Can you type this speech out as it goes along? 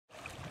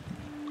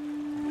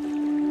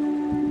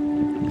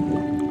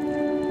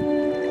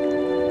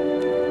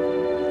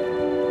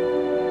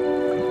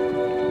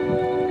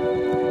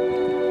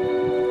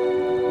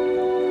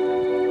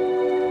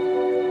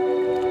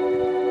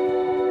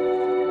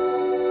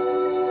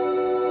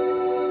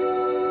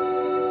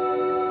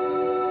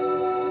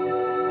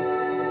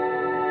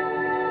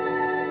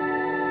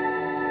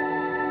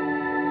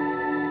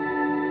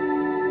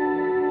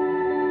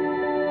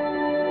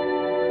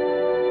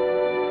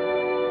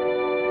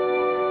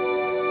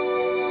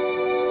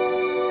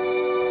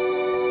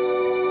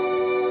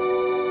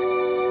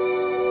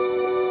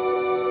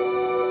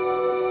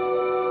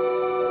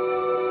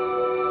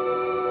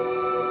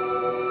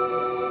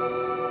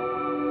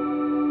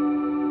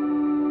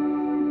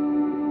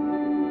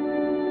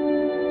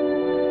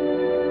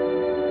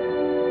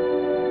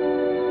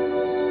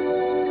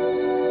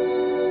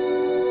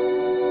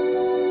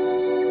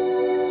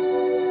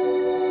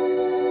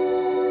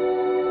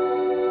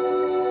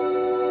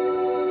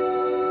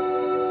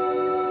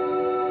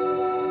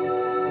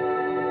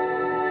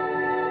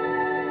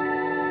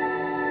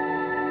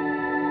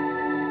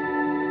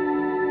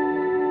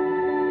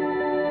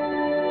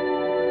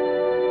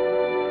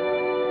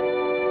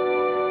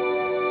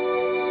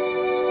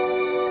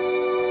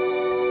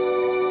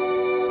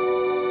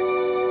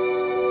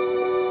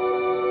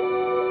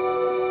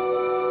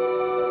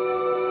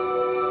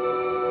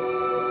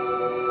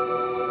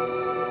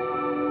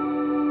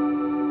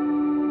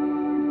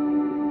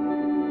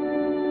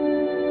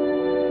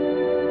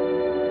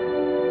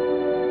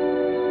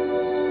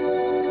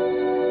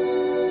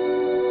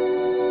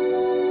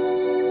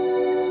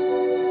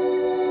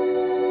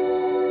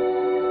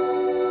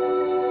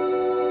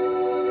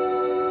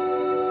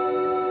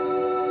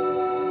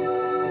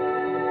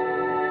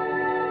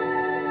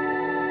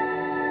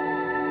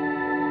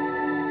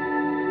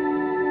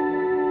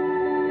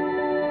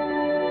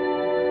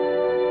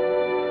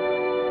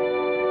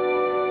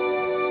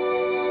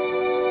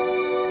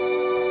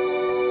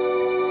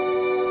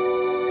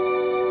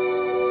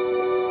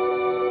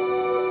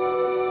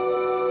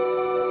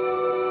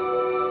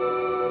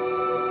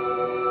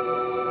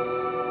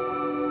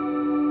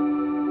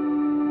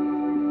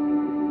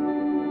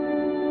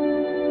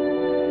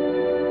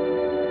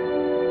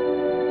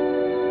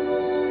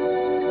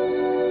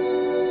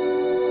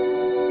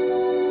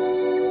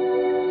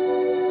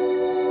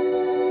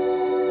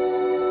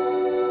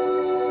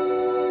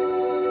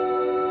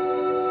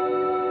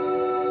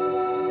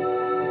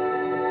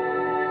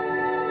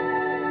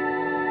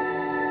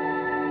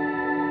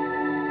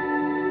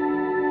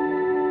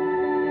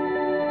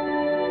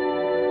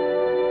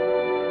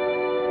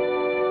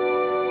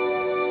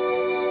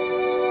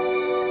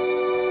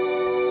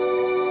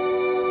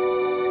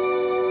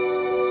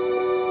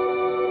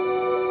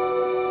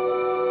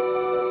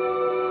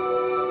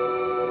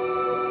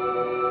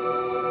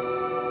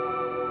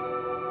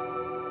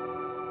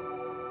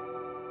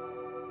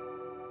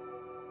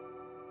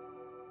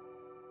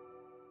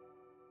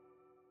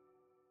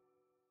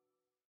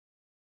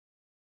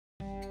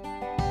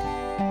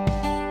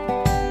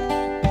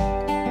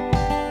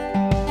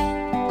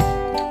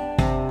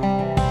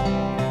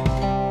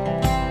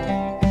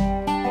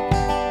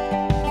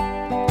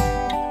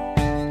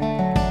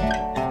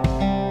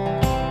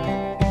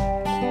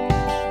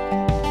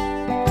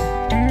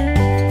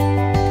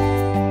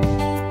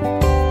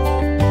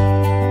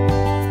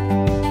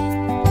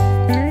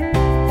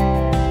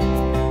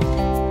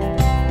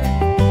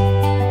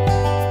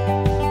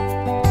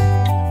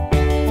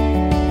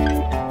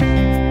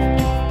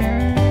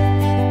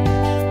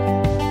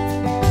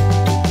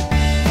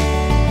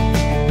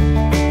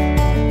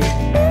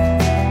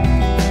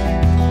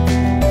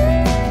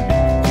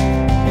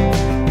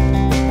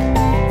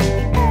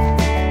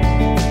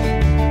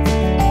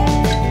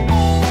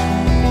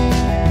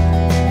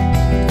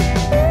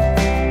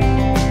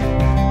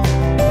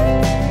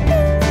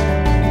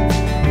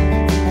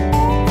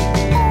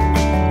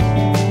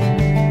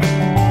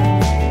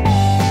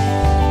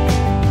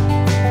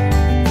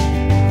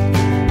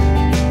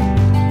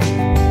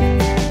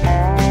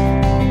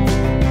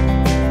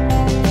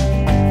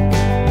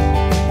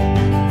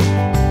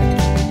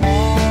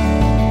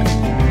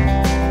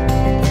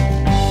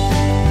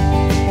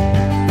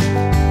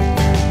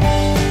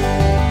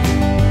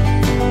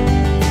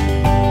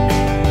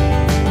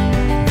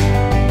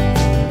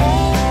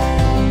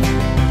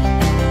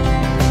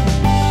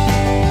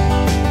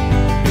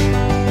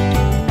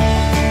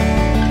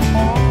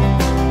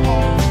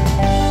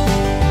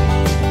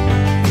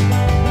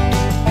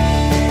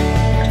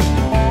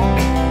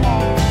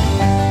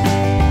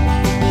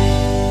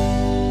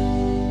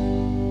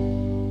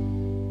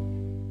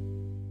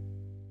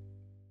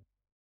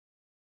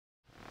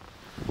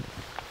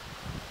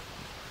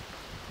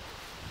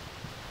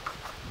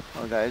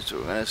Guys,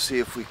 we're gonna see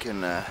if we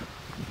can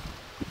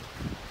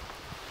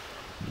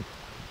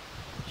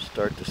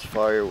start this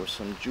fire with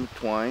some jute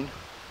twine.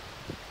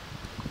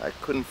 I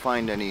couldn't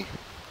find any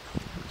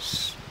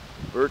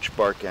birch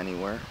bark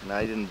anywhere, and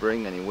I didn't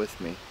bring any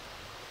with me.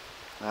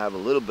 I have a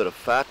little bit of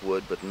fat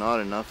wood, but not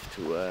enough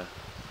to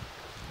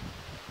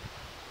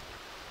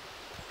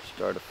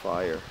start a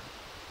fire.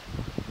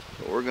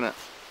 So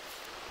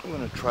I'm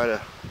gonna try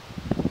to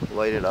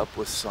light it up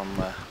with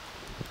some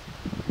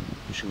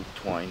jute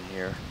twine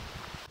here.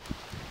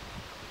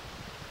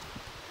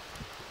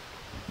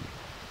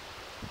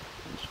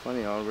 It's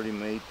funny, I already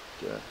made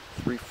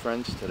 3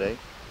 friends today.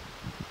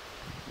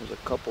 There's a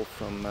couple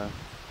from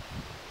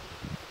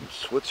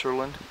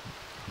Switzerland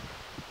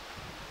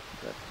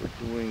that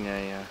we're doing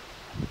a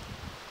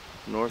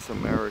North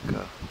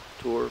America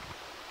tour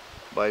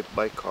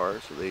by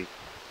car, so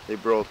they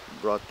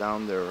brought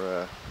down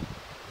their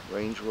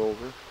Range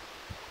Rover,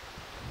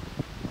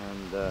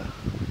 and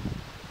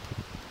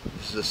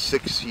this is a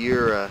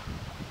 6-year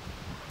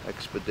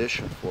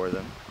expedition for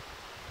them,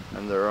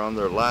 and they're on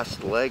their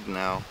last leg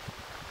now.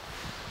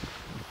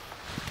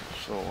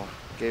 So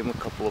gave them a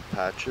couple of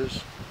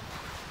patches,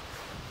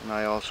 and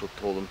I also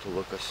told them to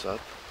look us up.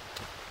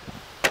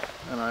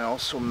 And I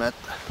also met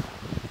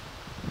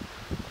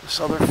this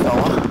other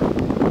fella. I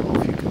don't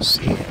know if you can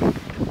see him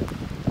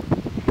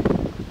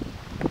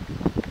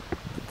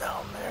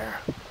down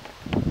there.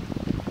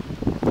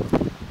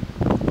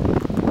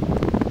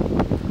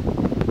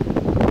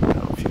 I don't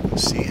know if you can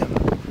see him.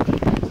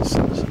 The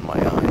sun is in my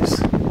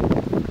eyes.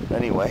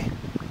 Anyway,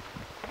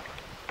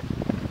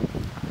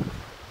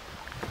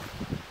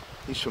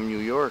 he's from New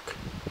York,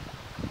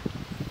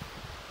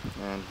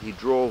 and he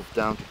drove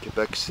down to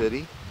Quebec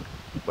City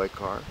by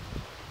car,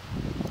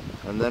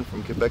 and then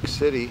from Quebec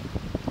City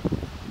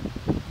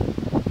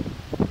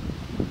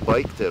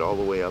biked it all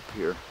the way up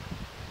here.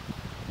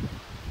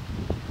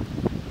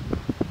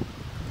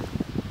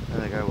 I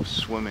think I was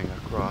swimming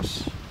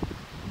across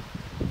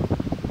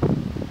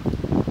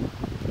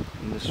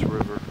in this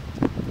river,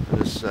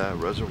 this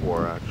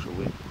reservoir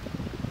actually.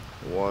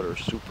 The water is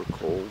super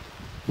cold,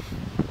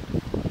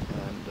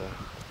 and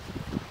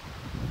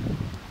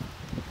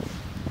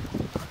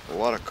a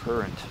lot of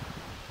current.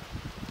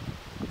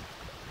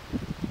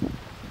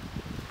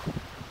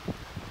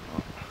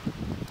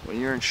 When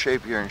you're in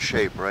shape,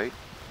 right?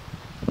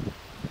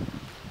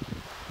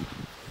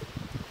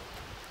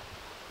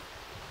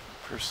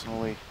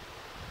 Personally,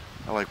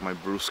 I like my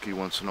brewski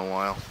once in a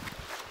while.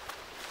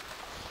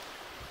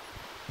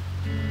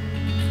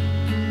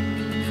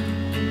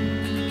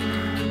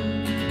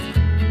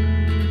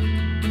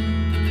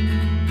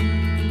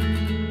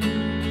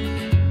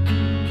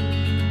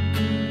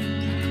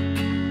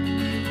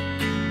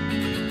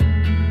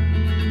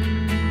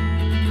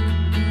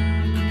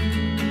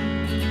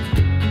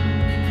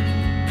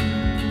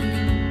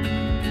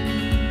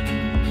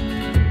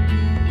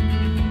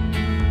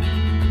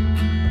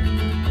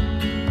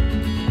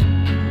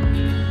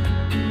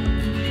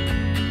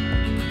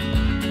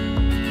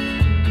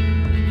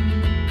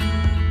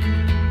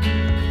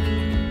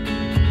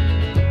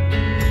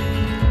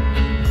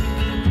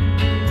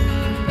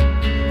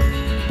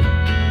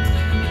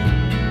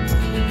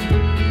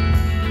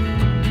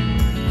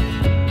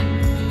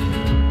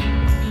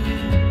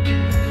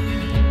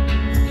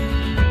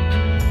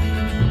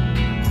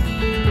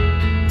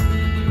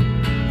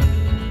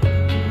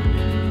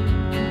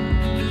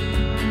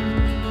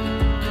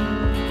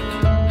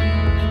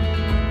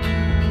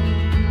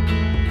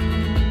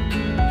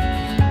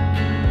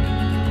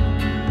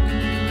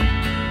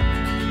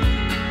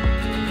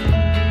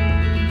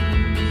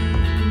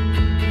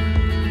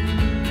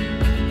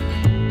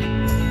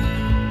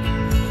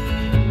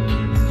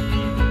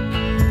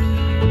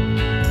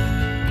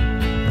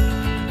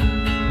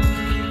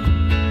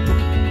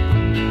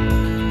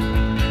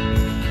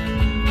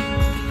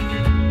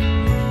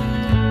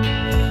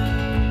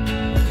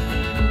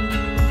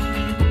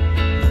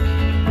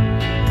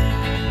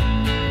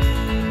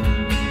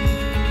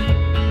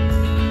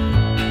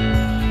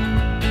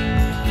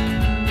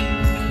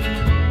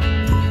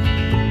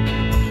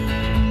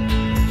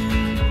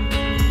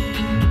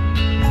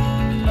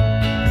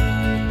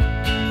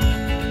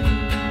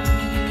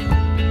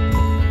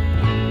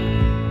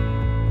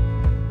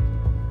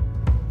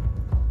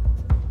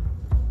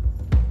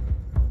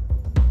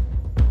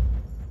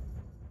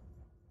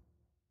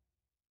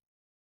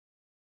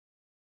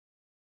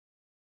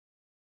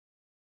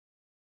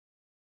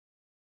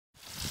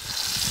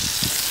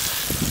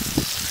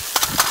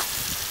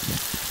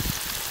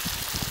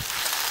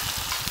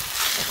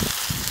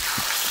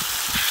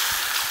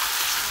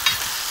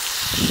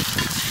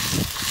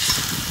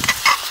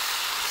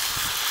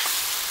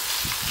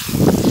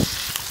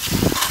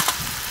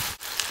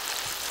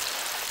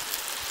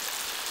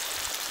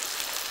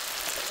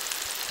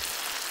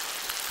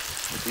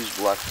 These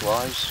black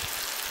flies,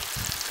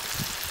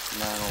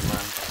 man oh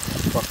man,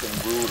 fucking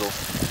brutal.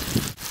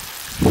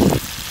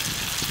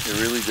 They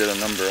really did a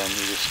number on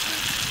me this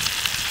time.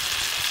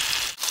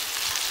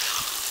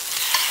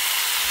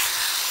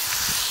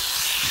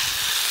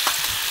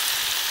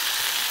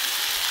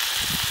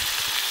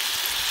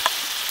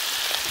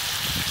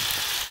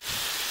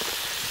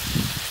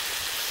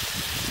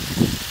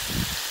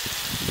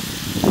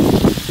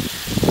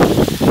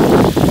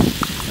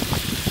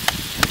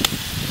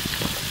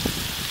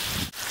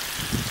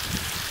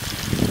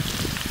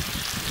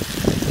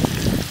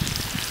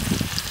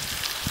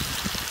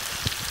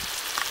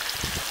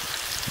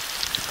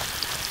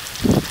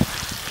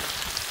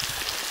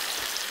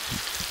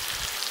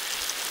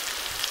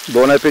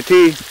 Bon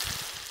appetit.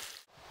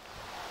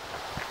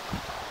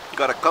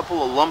 Got a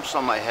couple of lumps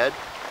on my head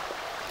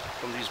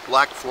from these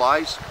black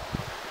flies.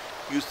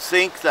 You'd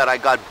think that I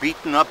got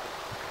beaten up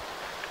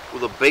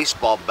with a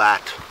baseball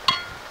bat.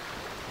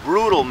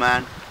 Brutal,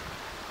 man.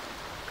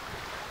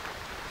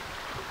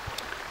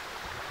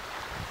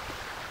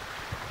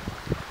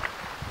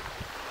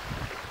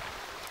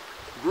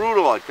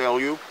 Brutal, I tell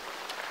you.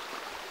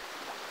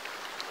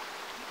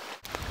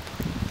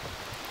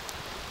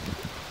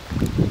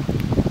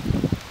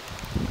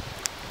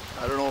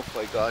 I don't know if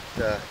I got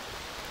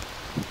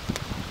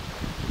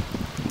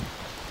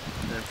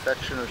an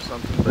infection or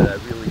something, but I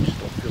really just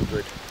don't feel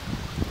good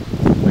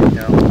right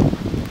now.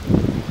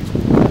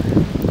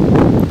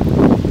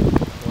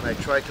 When I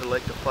tried to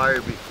light the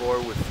fire before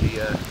with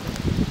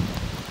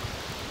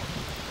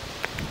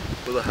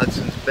the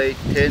Hudson's Bay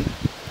tin,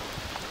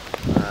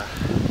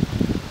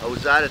 I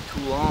was at it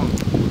too long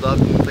without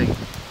moving,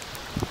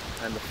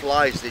 and the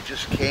flies, they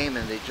just came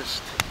and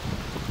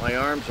my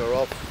arms are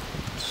all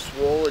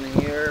swollen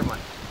here, my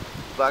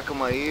back of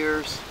my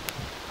ears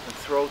and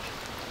throat.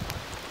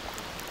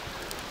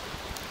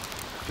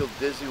 I feel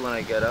dizzy when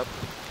I get up.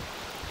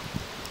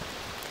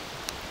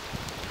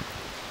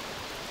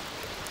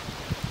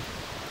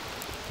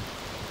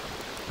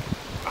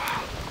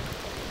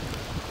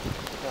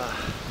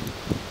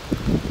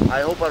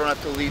 I hope I don't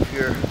have to leave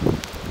here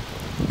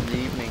in the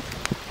evening.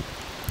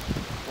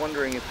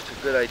 Wondering if it's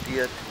a good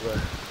idea to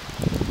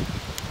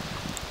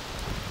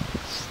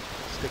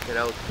stick it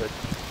out, but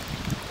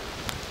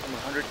I'm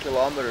 100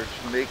 kilometers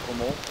from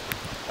Baie-Comeau,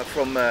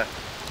 from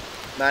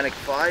Manic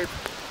 5.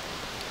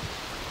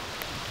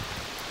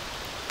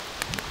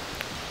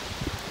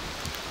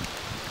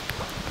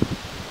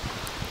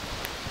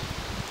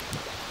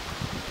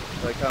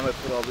 By the time I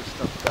put all this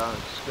stuff down,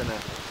 I'm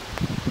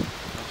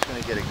just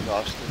gonna get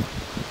exhausted.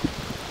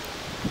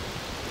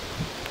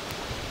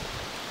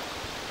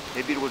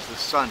 Maybe it was the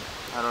sun,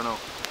 I don't know.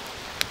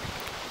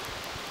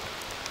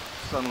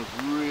 The sun was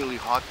really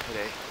hot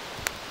today.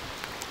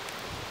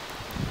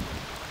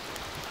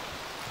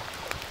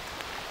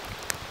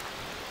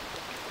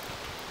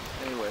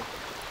 Anyway,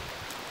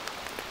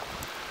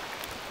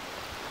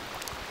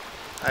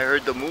 I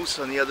heard the moose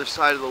on the other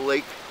side of the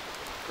lake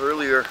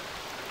earlier,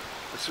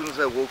 as soon as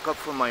I woke up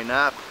from my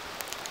nap.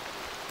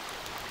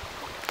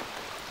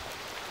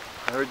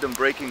 I heard them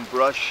breaking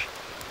brush.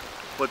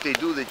 What they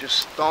do, they just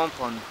stomp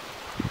on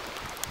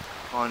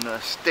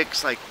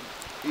sticks, like,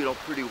 you know,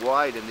 pretty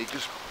wide, and they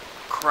just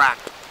crack.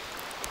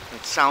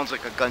 It sounds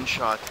like a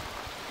gunshot.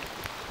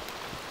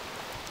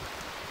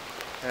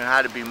 And it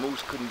had to be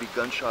moose, couldn't be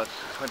gunshots.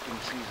 Hunting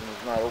season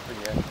is not open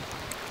yet.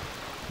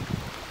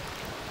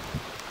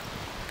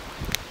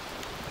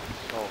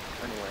 So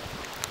anyway,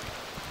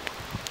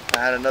 I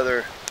had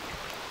another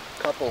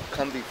couple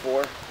come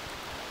before.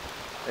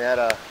 They had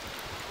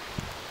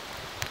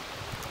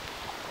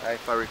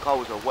if I recall,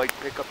 it was a white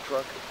pickup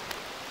truck.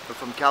 They're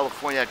from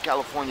California, had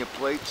California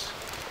plates.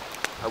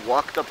 I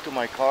walked up to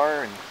my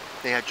car and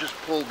they had just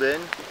pulled in,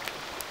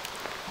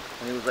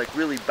 and he was like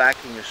really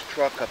backing his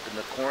truck up in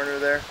the corner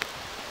there.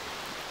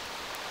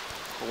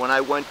 But when I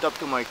went up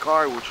to my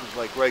car, which was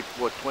like right,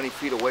 20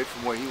 feet away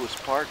from where he was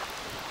parked,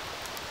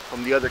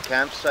 from the other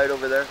campsite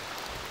over there,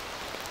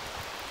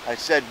 I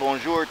said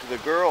bonjour to the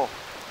girl,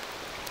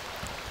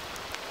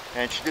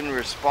 and she didn't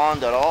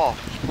respond at all.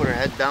 She put her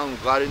head down,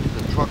 got into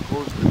the truck,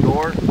 closed the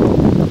door.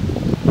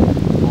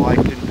 Well, I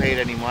didn't pay it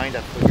any mind.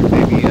 I figured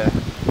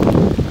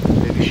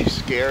maybe she's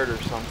scared or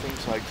something,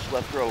 so I just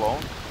left her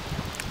alone.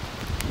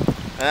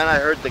 And I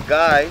heard the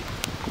guy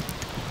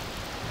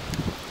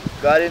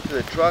got into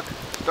the truck,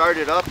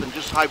 started up, and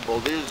just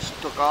highballed it, just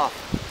took off.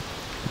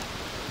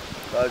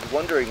 So I was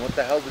wondering, what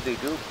the hell did they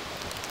do?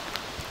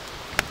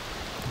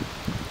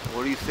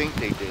 What do you think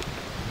they did?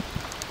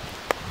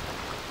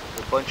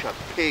 A bunch of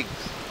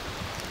pigs.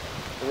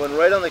 They went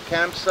right on the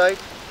campsite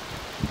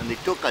and they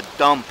took a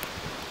dump.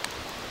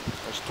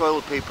 There's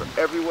toilet paper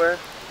everywhere.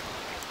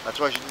 That's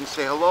why she didn't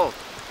say hello.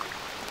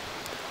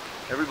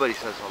 Everybody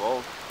says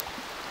hello.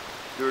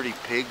 Dirty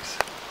pigs.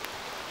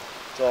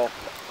 So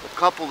the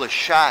couple that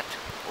shot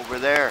over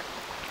there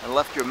and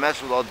left your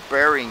mess without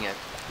burying it.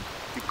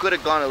 You could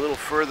have gone a little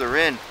further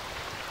in,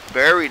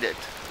 buried it.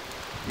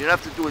 You don't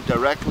have to do it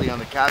directly on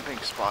the camping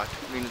spot.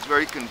 I mean, it's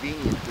very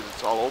convenient because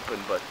it's all open,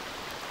 but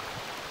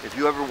if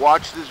you ever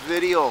watch this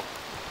video,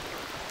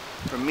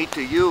 from me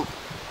to you,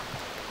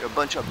 you're a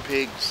bunch of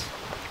pigs.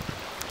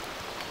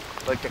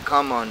 Like to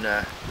come on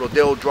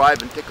Rodeo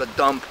Drive and take a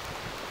dump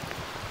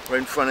right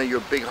in front of your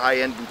big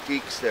high-end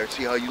boutiques there.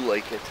 See how you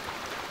like it.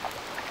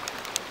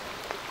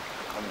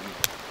 I mean,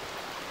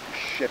 you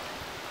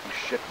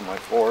shit in my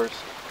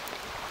forest.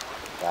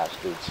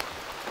 Bastards.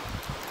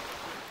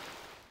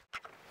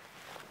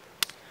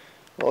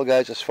 Well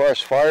guys, as far as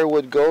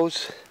firewood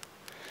goes,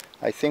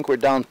 I think we're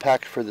down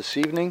packed for this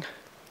evening.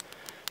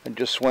 I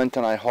just went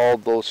and I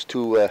hauled those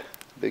two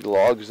big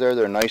logs there.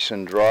 They're nice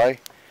and dry.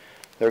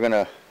 They're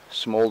gonna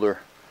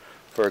smolder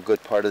for a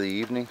good part of the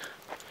evening.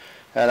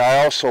 And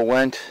I also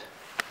went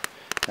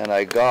and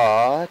I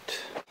got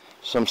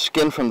some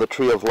skin from the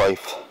tree of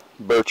life,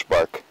 birch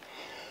bark.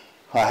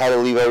 I had to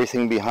leave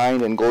everything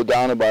behind and go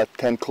down about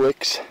 10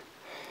 clicks,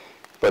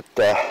 but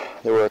there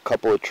were a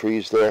couple of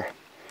trees there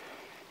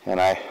and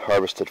I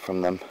harvested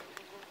from them.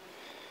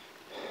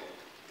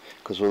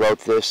 Because without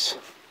this,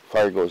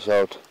 fire goes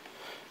out,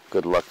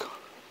 good luck.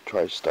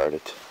 Try to start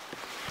it.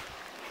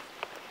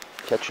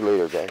 Catch you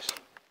later, guys.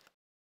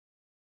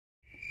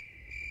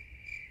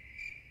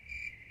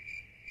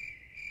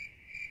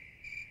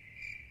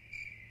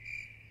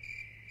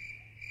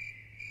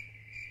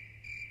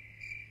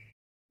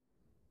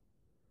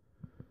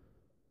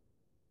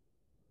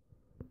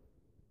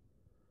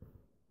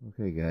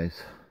 Okay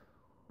guys,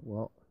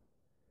 well,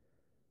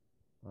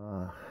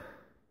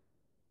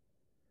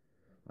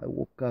 I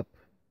woke up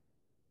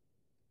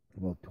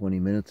about 20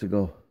 minutes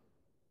ago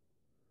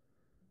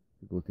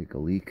to go take a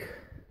leak,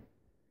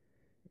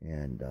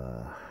 and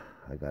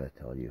I gotta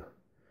tell you,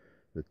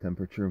 the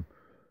temperature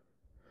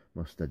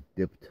must have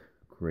dipped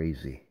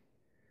crazy.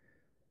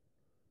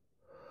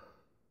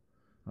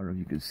 I don't know if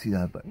you can see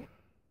that, but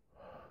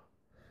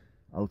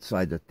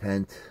outside the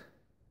tent,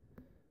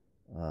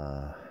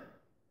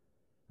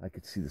 I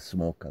could see the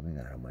smoke coming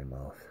out of my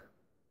mouth.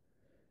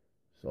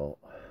 So,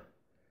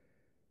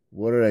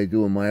 what did I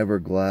do? Am I ever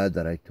glad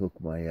that I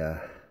took my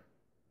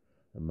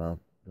the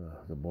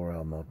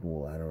Boreal mountain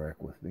wool anorak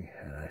with me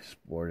and I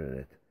sported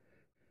it?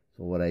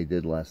 So what I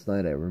did last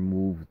night, I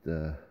removed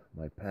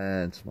my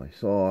pants, my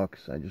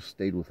socks. I just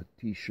stayed with a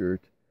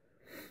t-shirt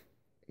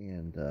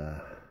and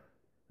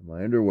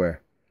my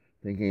underwear,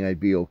 thinking I'd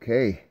be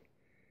okay.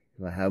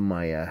 I have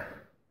my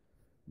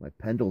my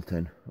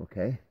Pendleton,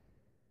 okay?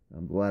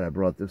 I'm glad I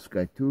brought this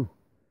guy too.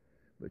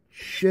 But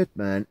shit,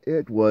 man,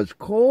 it was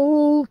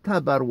cold,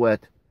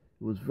 tabarouette.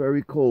 It was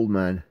very cold,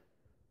 man.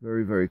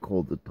 Very, very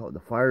cold.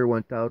 The fire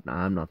went out.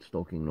 Nah, I'm not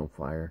stoking no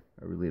fire.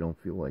 I really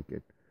don't feel like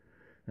it.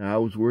 And I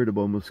was worried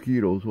about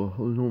mosquitoes. Well,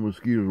 there's no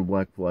mosquitoes or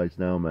black flies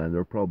now, man.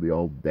 They're probably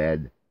all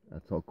dead.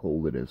 That's how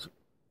cold it is.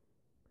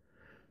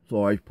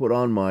 So I put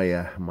on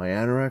my my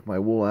anorak, my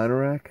wool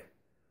anorak.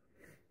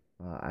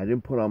 I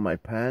didn't put on my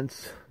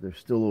pants. They're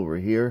still over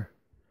here,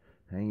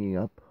 hanging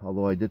up.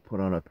 Although I did put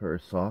on a pair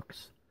of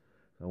socks.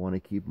 I want to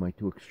keep my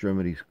two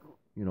extremities,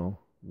 you know,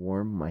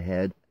 warm. My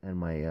head and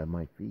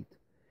my feet,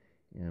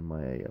 and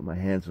my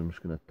hands. I'm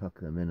just gonna tuck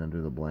them in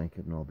under the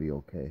blanket, and I'll be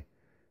okay.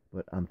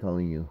 But I'm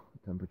telling you,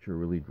 the temperature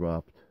really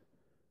dropped.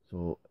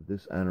 So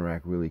this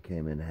anorak really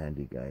came in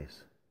handy,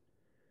 guys.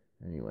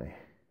 Anyway,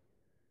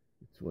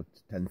 it's what,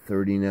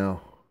 10:30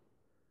 now.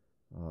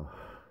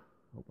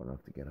 Hope I don't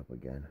have to get up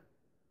again.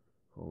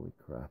 Holy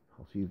crap.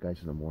 I'll see you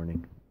guys in the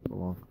morning. So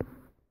long.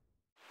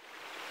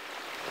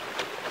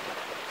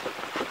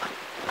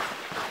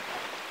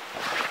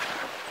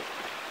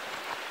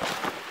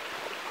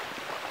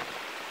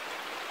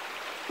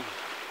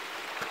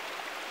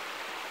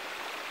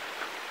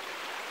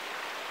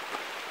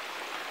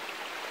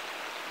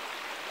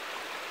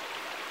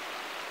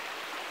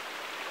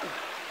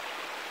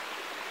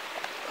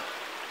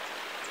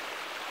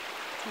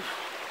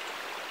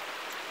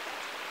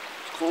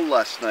 It's cold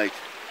last night.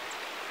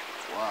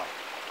 Wow.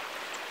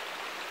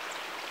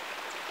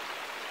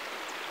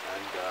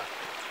 And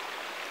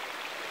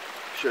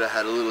should have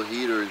had a little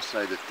heater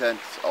inside the tent.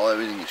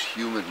 Everything is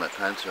humid. My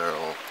pants are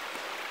all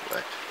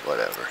wet.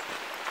 Whatever.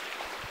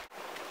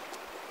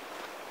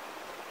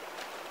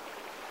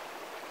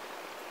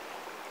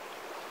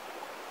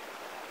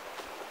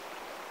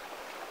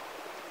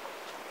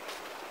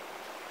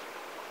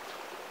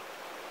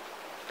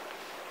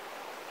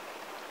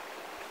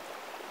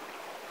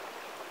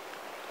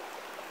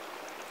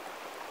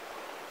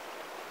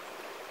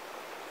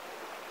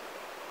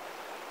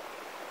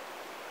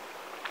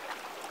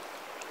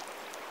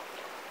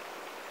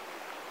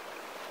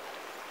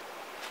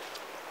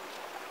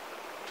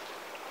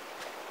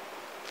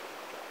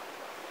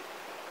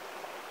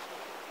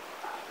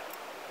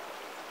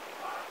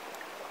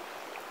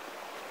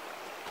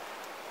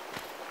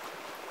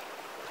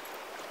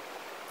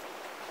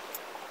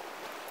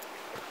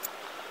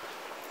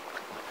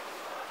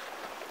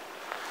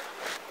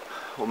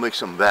 We'll make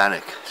some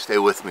bannock. Stay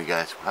with me,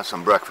 guys. We'll have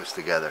some breakfast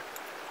together.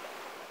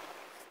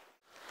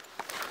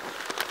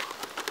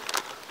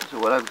 So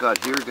what I've got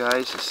here,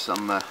 guys, is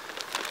some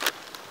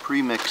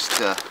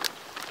pre-mixed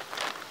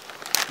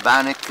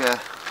bannock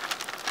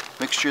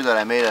mixture that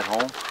I made at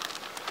home.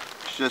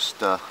 It's just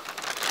some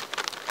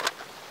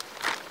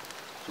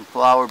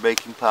flour,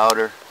 baking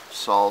powder,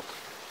 salt,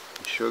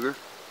 and sugar.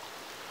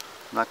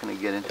 I'm not going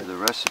to get into the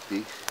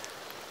recipe,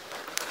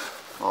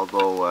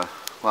 although,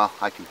 well,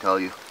 I can tell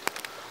you.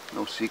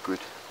 No secret.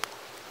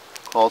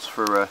 Calls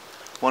for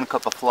 1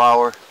 cup of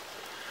flour,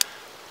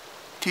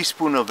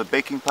 teaspoon of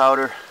baking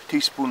powder,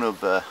 teaspoon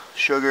of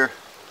sugar,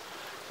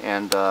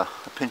 and a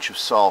pinch of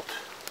salt.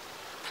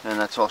 And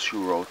that's all she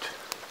wrote.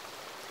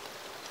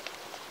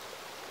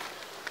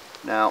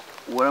 Now,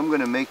 what I'm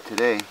going to make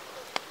today,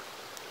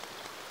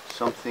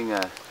 something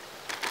that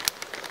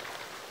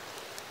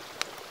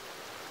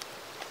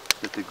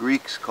the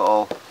Greeks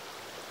call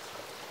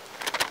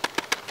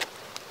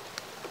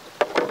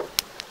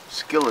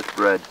skillet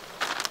bread.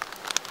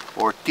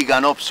 or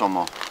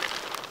tiganopsomo.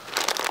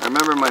 I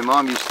remember my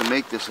mom used to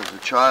make this as a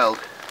child,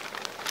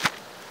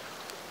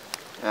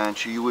 and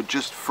she would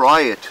just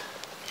fry it.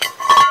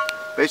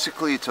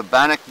 Basically, it's a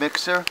bannock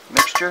mixture,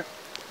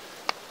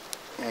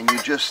 and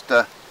you just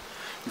you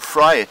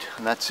fry it,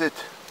 and that's it.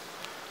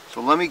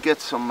 So let me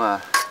get some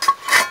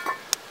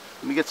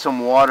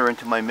water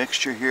into my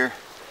mixture here,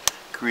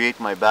 create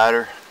my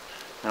batter,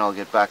 and I'll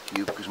get back to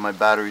you because my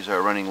batteries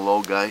are running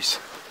low, guys.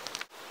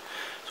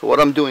 So what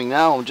I'm doing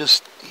now, I'm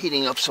just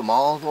heating up some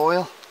olive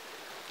oil.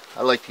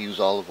 I like to use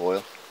olive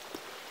oil.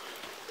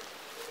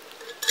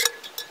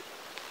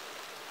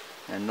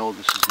 And no,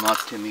 this is not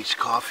Timmy's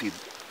coffee.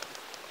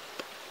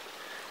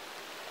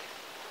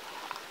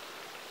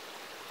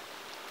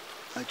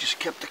 I just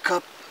kept the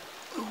cup.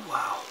 Oh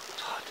wow,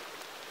 it's hot.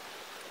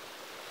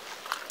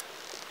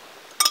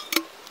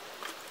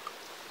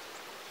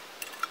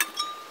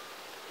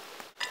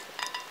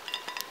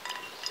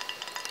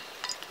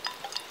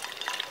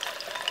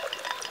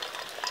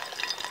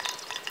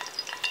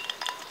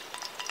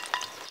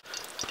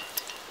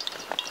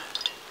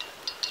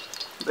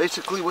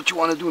 Basically what you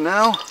want to do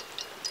now,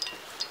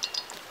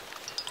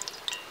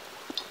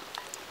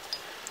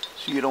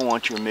 so you don't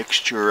want your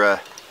mixture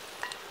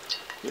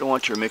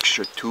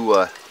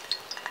too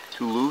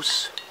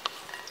loose.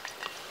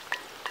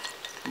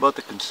 About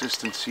the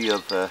consistency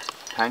of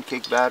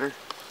pancake batter,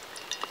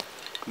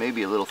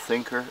 maybe a little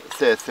thicker.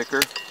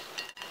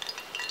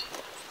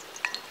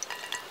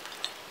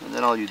 And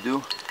then all you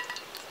do,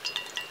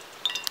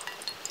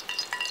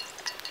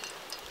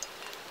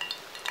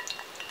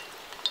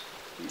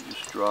 you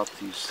just drop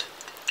these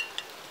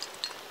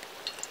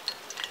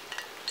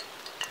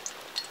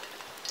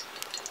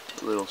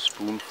little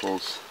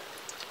spoonfuls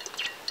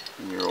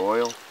in your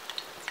oil.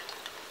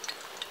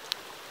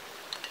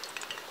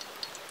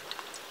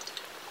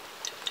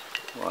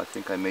 Well, I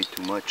think I made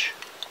too much.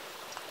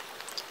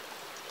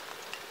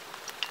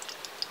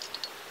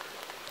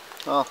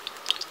 Well,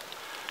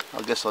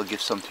 I guess I'll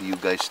give some to you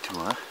guys too,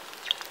 huh?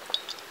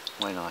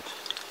 Why not?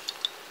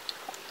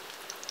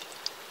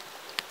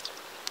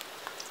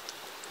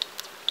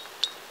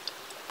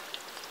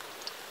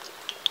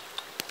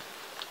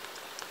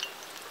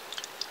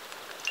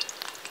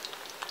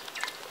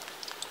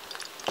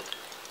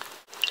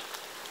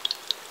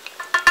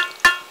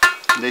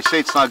 They say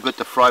it's not good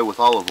to fry with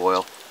olive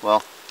oil.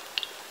 Well,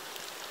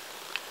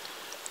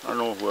 I don't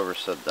know whoever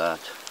said that.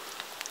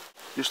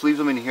 Just leave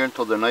them in here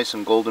until they're nice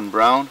and golden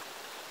brown.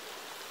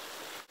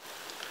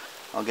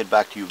 I'll get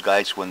back to you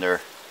guys when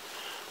they're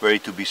ready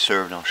to be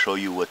served. I'll show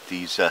you what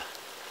these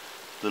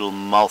little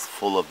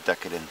mouthful of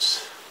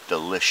decadence,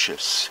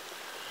 delicious,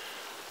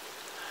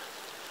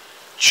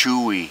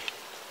 chewy,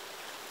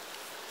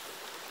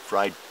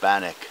 fried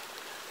bannock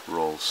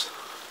rolls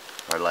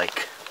are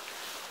like.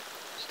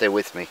 Stay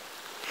with me.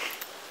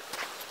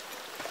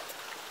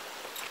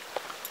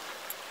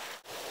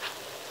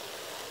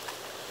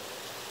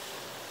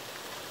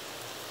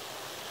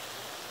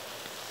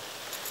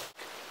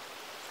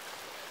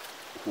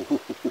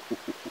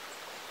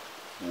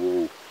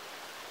 Whoa.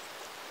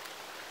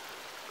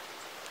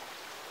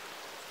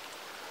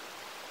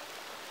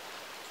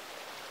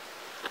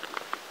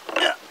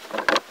 Yeah.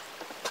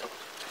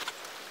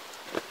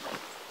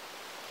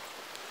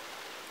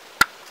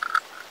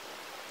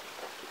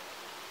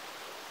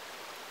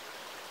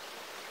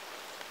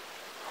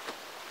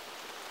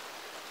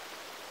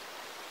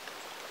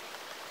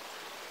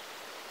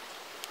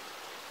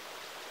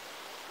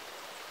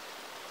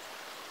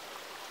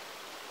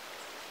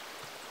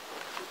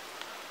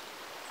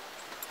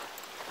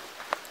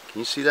 Can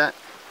you see that?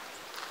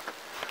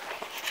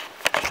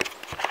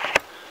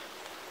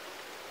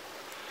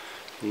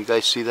 Can you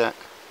guys see that?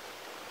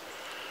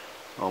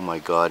 Oh my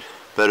God,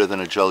 better than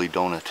a jelly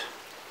donut.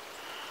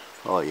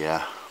 Oh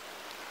yeah.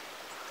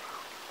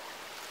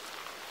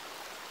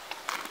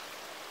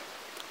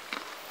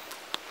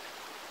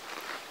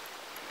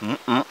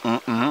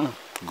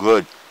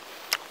 Good.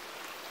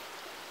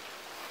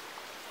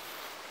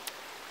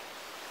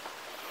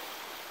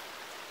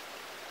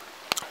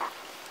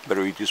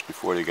 Better eat this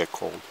before they get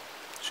cold.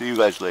 See you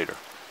guys later.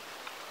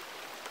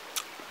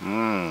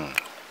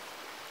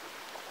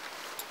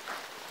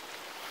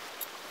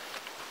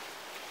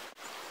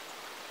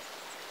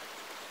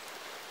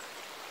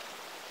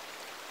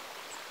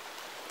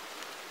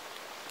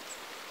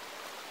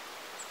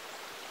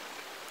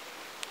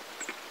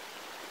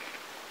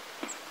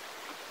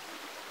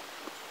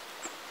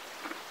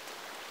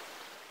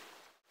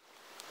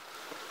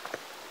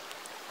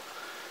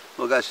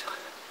 Well guys,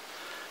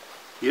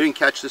 you didn't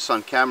catch this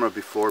on camera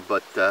before,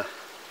 but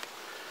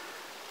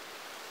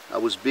I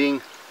was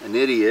being an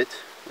idiot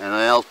and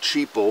an El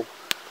Cheapo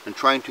and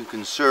trying to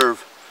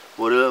conserve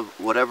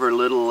whatever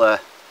little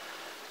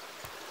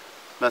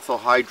methyl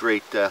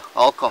hydrate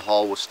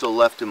alcohol was still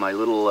left in my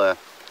little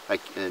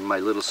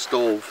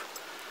stove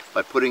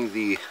by putting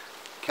the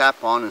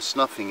cap on and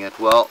snuffing it.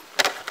 Well,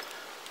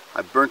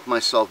 I burnt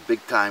myself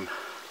big time,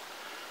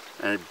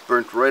 and it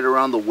burnt right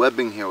around the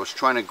webbing here. I was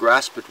trying to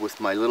grasp it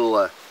with my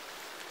little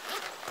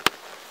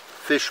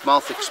fish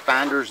mouth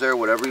expanders there,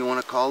 whatever you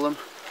want to call them.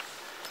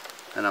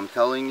 And I'm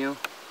telling you,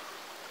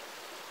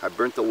 I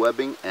burnt the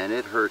webbing and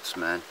it hurts,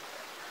 man.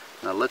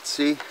 Now let's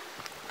see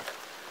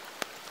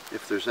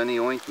if there's any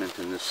ointment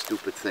in this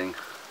stupid thing.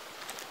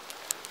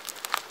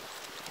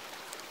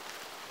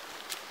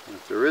 And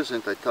if there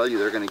isn't, I tell you,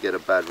 they're going to get a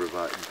bad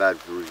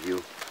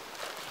review.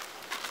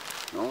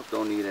 No,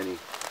 don't need any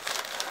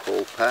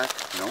whole pack.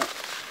 No.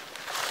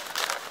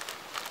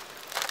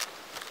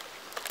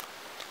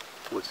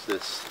 What's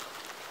this?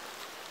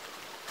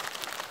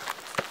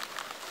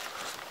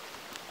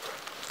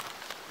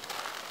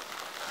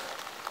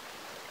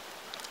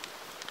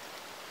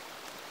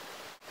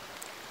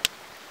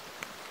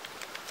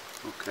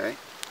 Okay.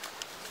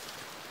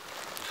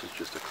 This is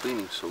just a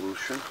cleaning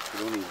solution. We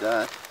don't need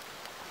that.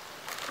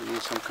 We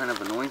need some kind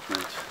of an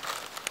ointment.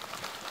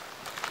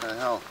 What the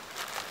hell?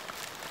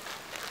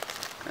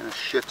 What kind of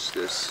shit's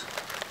this?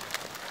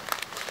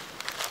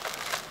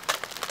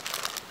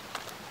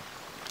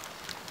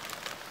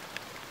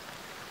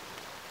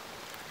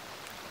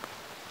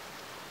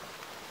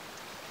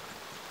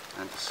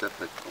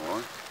 Antiseptic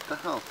or what the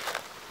hell?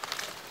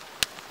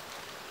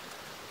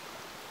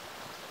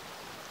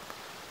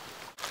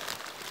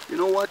 You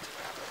know what?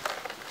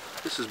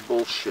 This is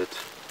bullshit.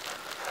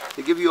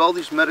 They give you all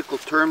these medical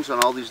terms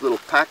on all these little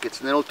packets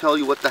and they don't tell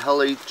you what the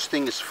hell each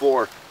thing is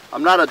for.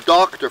 I'm not a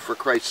doctor, for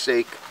Christ's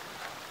sake.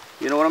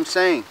 You know what I'm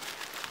saying?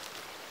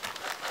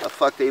 The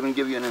fuck, they even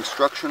give you an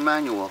instruction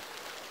manual.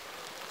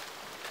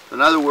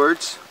 In other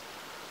words,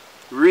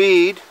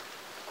 read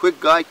Quick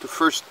Guide to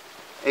First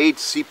Aid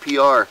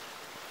CPR.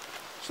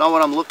 It's not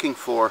what I'm looking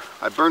for.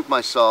 I burnt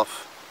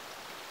myself.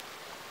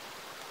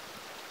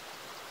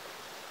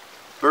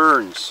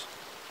 Burns.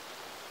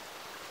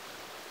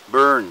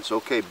 Burns.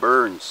 Okay,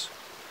 burns.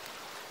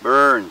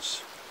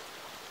 Burns.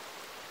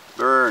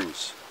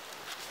 Burns.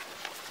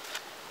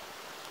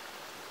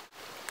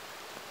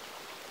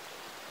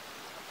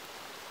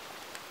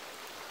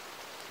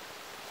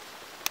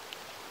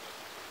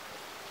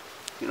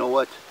 You know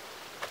what?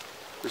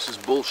 This is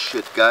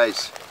bullshit,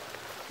 guys.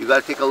 You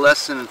gotta take a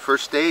lesson in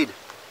first aid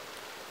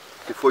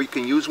before you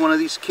can use one of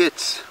these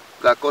kits.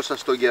 La cosa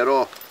estoy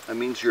quiero. That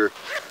means your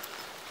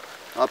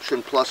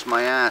option plus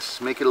my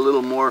ass. Make it a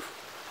little more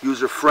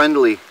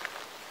user-friendly.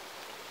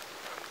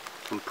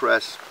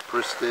 Compress.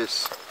 Press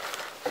this.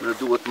 I'm gonna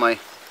do what my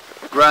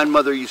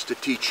grandmother used to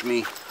teach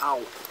me.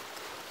 Ow.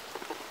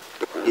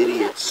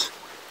 Idiots.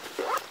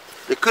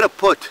 They could have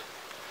put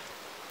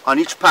on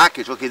each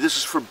package, okay, this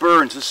is for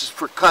burns, this is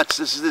for cuts,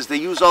 this is this. They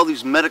use all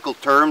these medical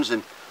terms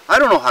and I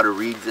don't know how to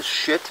read this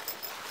shit.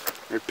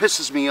 It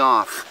pisses me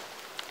off.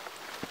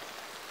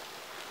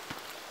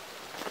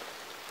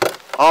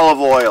 Olive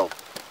oil.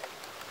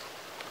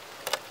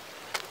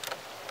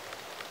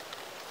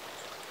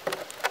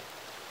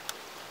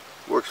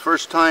 Works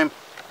first time.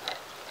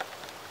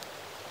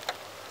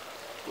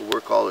 Will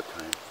work all the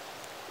time.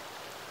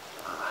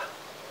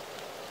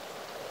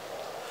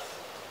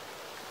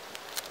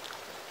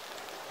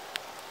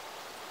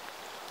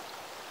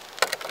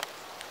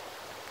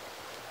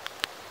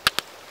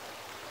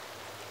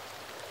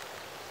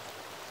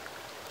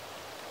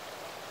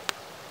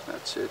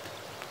 That's it.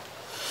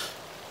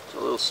 It's a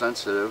little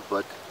sensitive,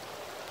 but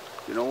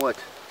you know what?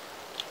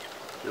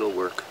 It'll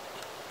work.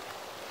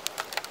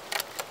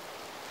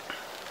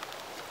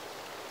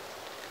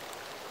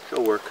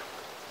 It'll work.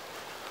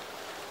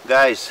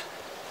 Guys,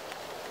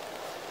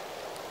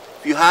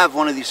 if you have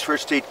one of these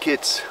first aid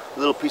kits, a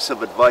little piece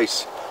of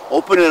advice,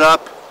 open it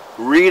up,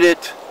 read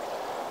it,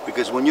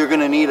 because when you're going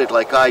to need it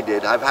like I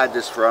did, I've had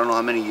this for I don't know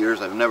how many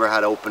years, I've never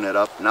had to open it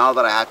up. Now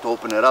that I had to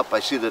open it up, I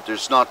see that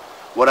there's not,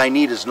 what I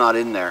need is not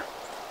in there.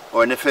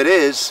 And if it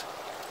is,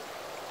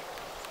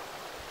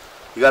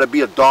 you got to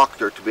be a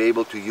doctor to be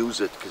able to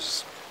use it,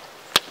 because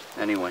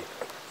anyway,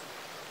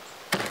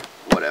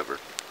 whatever.